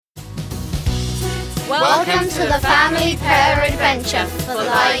Welcome to the family prayer adventure for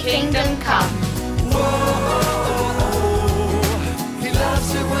Thy Kingdom Come.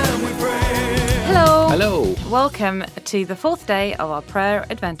 Hello. Hello. Welcome to the fourth day of our prayer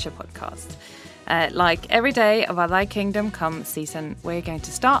adventure podcast. Like every day of our Thy Kingdom Come season, we're going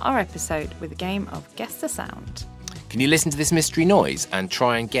to start our episode with a game of Guess the Sound. Can you listen to this mystery noise and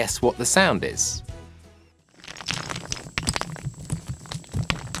try and guess what the sound is?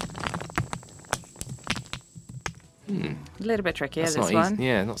 A little bit trickier, That's this not one. easy.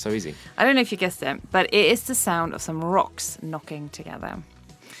 Yeah, not so easy. I don't know if you guessed it, but it is the sound of some rocks knocking together.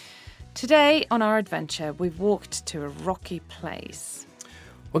 Today on our adventure, we've walked to a rocky place.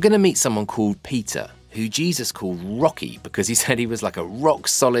 We're going to meet someone called Peter, who Jesus called Rocky because he said he was like a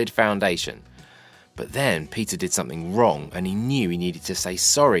rock-solid foundation. But then Peter did something wrong and he knew he needed to say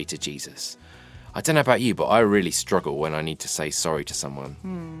sorry to Jesus. I don't know about you, but I really struggle when I need to say sorry to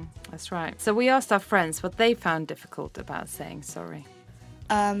someone. That's right. So we asked our friends what they found difficult about saying sorry.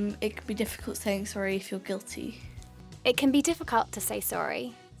 It can be difficult saying sorry if you're guilty. It can be difficult to say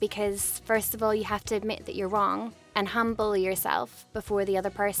sorry because, first of all, you have to admit that you're wrong and humble yourself before the other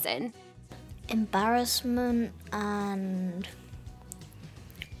person. Embarrassment and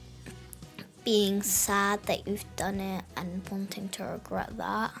being sad that you've done it and wanting to regret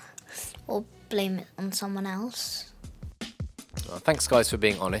that or blame it on someone else. Well, thanks, guys, for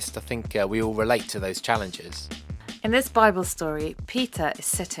being honest. I think we all relate to those challenges. In this Bible story, Peter is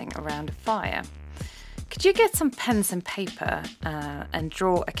sitting around a fire. Could you get some pens and paper and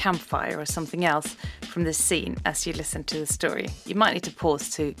draw a campfire or something else from this scene as you listen to the story? You might need to pause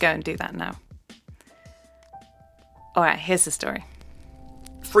to go and do that now. All right, here's the story.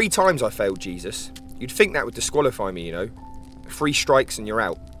 3 times I failed Jesus. You'd think that would disqualify me, 3 strikes and you're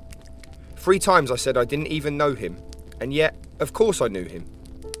out. 3 times I said I didn't even know him, and yet, of course I knew him.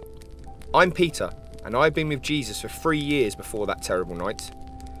 I'm Peter, and I've been with Jesus for 3 years before that terrible night.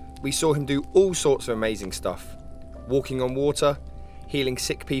 We saw him do all sorts of amazing stuff. Walking on water, healing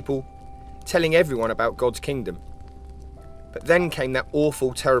sick people, telling everyone about God's kingdom. But then came that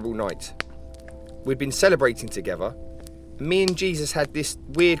awful, terrible night. We'd been celebrating together, and me and Jesus had this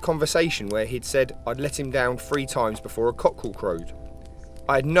weird conversation where he'd said I'd let him down 3 times before a cockerel crowed.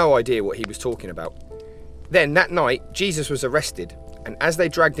 I had no idea what he was talking about. Then that night, Jesus was arrested, and as they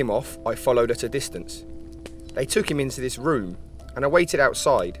dragged him off, I followed at a distance. They took him into this room, and I waited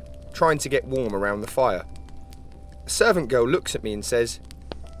outside, trying to get warm around the fire. A servant girl looks at me and says,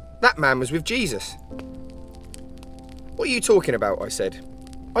 "That man was with Jesus." "What are you talking about?" I said.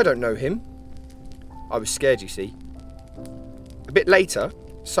 "I don't know him." I was scared, you see. A bit later,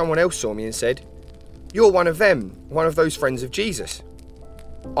 someone else saw me and said, "You're one of them, one of those friends of Jesus."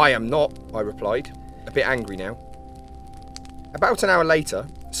 "I am not," I replied, a bit angry now. About an hour later,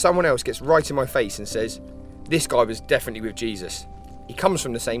 someone else gets right in my face and says, "This guy was definitely with Jesus. He comes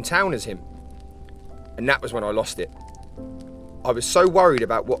from the same town as him." And that was when I lost it. I was so worried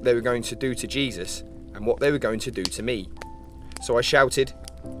about what they were going to do to Jesus and what they were going to do to me. So I shouted,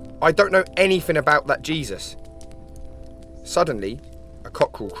 "I don't know anything about that Jesus." Suddenly, a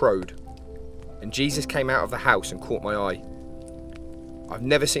cockerel crowed, and Jesus came out of the house and caught my eye. I've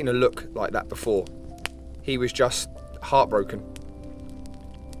never seen a look like that before. He was just heartbroken.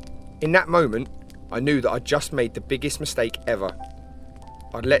 In that moment, I knew that I'd just made the biggest mistake ever.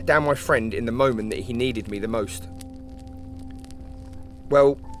 I'd let down my friend in the moment that he needed me the most.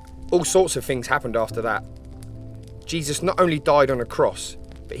 Well, all sorts of things happened after that. Jesus not only died on a cross,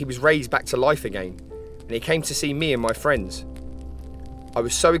 but he was raised back to life again, and he came to see me and my friends. I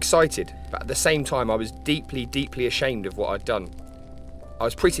was so excited, but at the same time I was deeply, deeply ashamed of what I'd done. I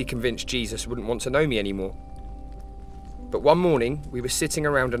was pretty convinced Jesus wouldn't want to know me anymore. But one morning, we were sitting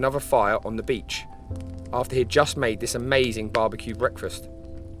around another fire on the beach, after he'd just made this amazing barbecue breakfast.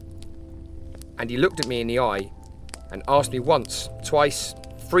 And he looked at me in the eye and asked me once, twice,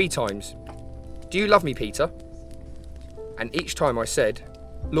 3 times, "Do you love me, Peter?" And each time I said,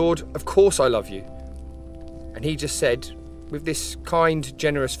 "Lord, of course I love you." And he just said, with this kind,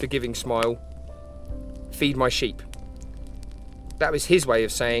 generous, forgiving smile, "Feed my sheep." That was his way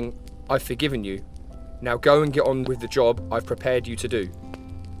of saying, "I've forgiven you. Now go and get on with the job I've prepared you to do."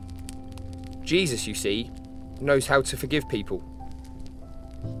 Jesus, you see, knows how to forgive people.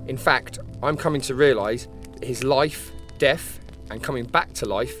 In fact, I'm coming to realise that his life, death, and coming back to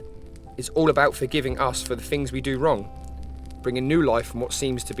life is all about forgiving us for the things we do wrong, bringing new life from what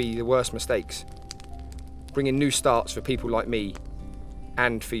seems to be the worst mistakes, bringing new starts for people like me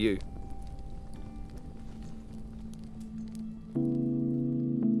and for you.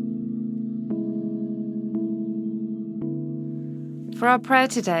 For our prayer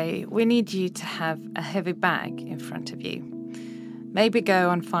today, we need you to have a heavy bag in front of you. Maybe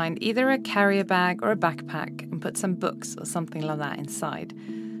go and find either a carrier bag or a backpack and put some books or something like that inside,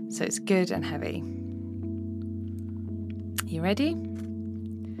 so it's good and heavy. You ready?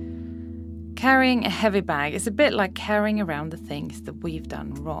 Carrying a heavy bag is a bit like carrying around the things that we've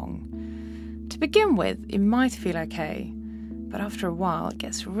done wrong. To begin with, it might feel okay, but after a while it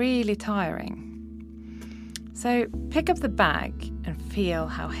gets really tiring. So pick up the bag and feel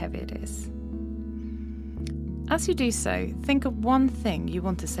how heavy it is. As you do so, think of one thing you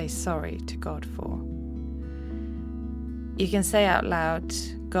want to say sorry to God for. You can say out loud,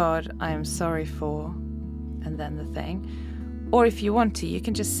 "God, I am sorry for," and then the thing. Or if you want to, you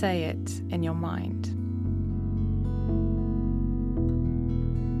can just say it in your mind.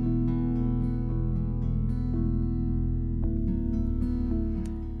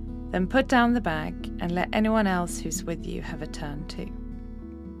 Then put down the bag and let anyone else who's with you have a turn too.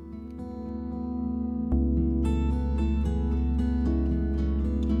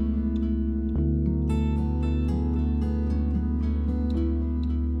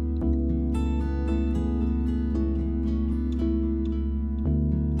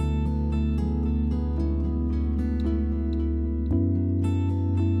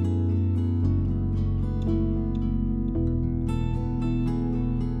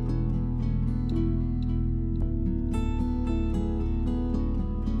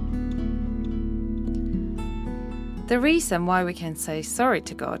 The reason why we can say sorry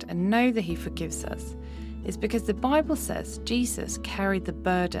to God and know that He forgives us is because the Bible says Jesus carried the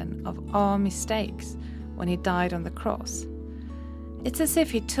burden of our mistakes when He died on the cross. It's as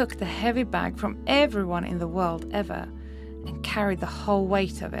if He took the heavy bag from everyone in the world ever and carried the whole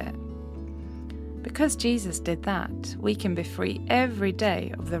weight of it. Because Jesus did that, we can be free every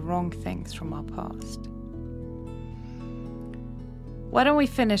day of the wrong things from our past. Why don't we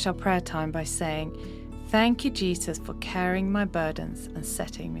finish our prayer time by saying, "Thank you, Jesus, for carrying my burdens and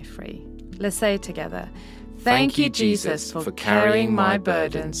setting me free." Let's say it together. Thank you, Jesus, for carrying my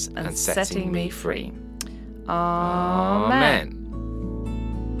burdens and setting me free. Amen.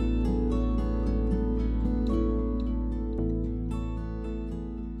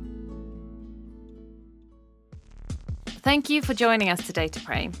 Thank you for joining us today to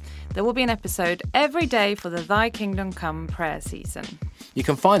pray. There will be an episode every day for the Thy Kingdom Come prayer season. You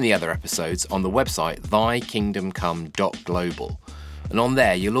can find the other episodes on the website thykingdomcome.global. And on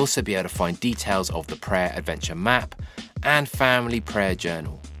there, you'll also be able to find details of the Prayer Adventure Map and Family Prayer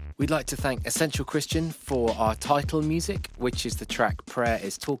Journal. We'd like to thank Essential Christian for our title music, which is the track Prayer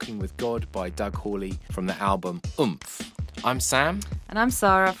is Talking with God by Doug Hawley from the album Oomph. I'm Sam. And I'm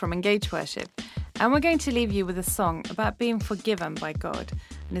Sarah from Engage Worship. And we're going to leave you with a song about being forgiven by God,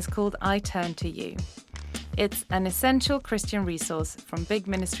 and it's called I Turn to You. It's an essential Christian resource from Big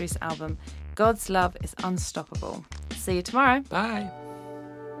Ministries' album, God's Love is Unstoppable. See you tomorrow. Bye.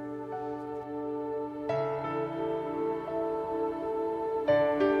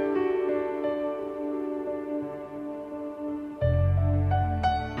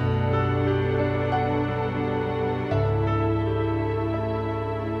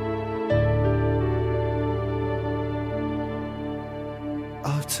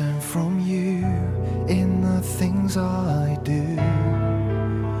 I've turned from you in the things I do.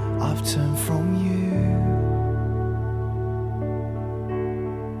 I've turned from you.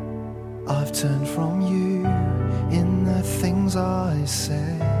 I've turned from you in the things I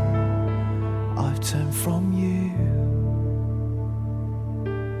say. I've turned from you.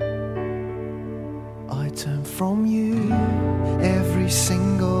 I turn from you every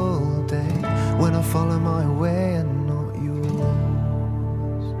single day when I follow my way and not yours.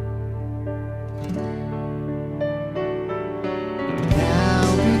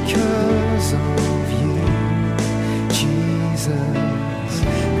 Because of you, Jesus,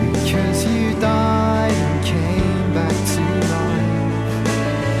 because you died and came back to life.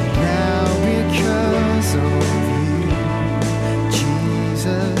 Now because of you,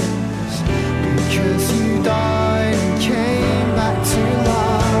 Jesus, because you died and came back to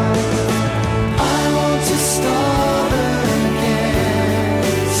life. I want to start again,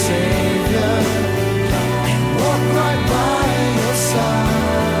 Savior, and walk right by your side.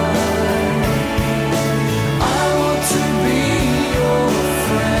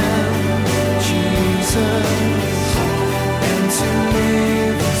 And to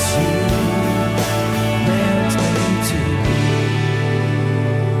live as you meant me to be.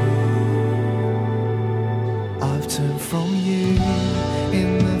 I've turned from you in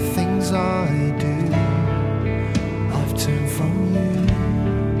the things I do. I've turned from you.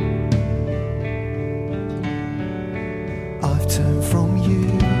 I've turned from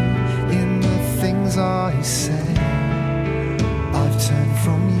I say, I've turned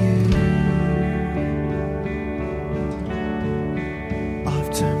from you. I've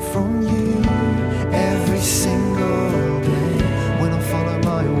turned from you every single day when I follow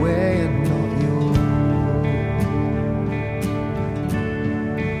my way and not yours.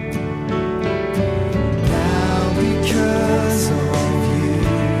 Now because of you,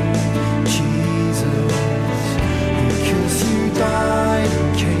 Jesus, because you died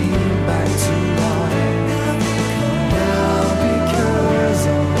and came back to life. Now because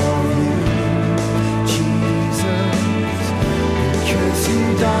of you, Jesus, because you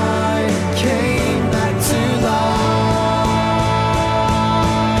died and came back to life.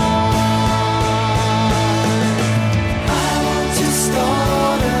 I want to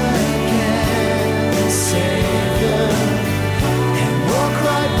start again, Savior, and walk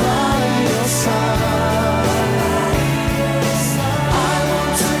right by your side. I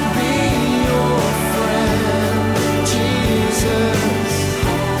want to be your friend, Jesus,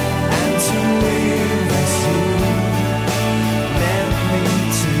 and to live as you meant me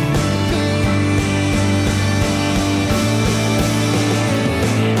to be.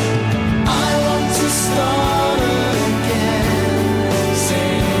 I want to start again,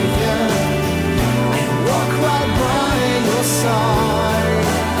 Savior, and walk right by your side.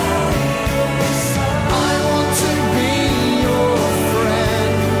 I want to be your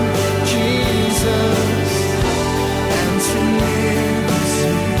friend, Jesus, and to live as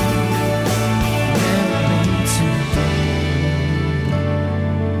you meant me to be.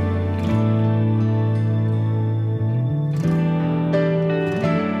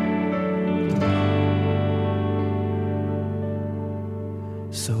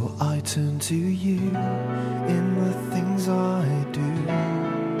 So I turn to you in the things I do.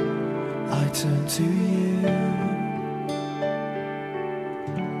 I turn to you.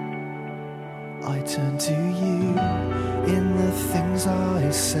 I turn to you in the things I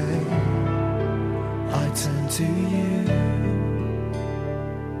say. I turn to you.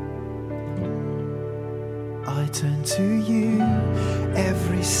 I turn to you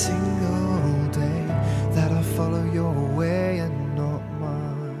every single day that I follow your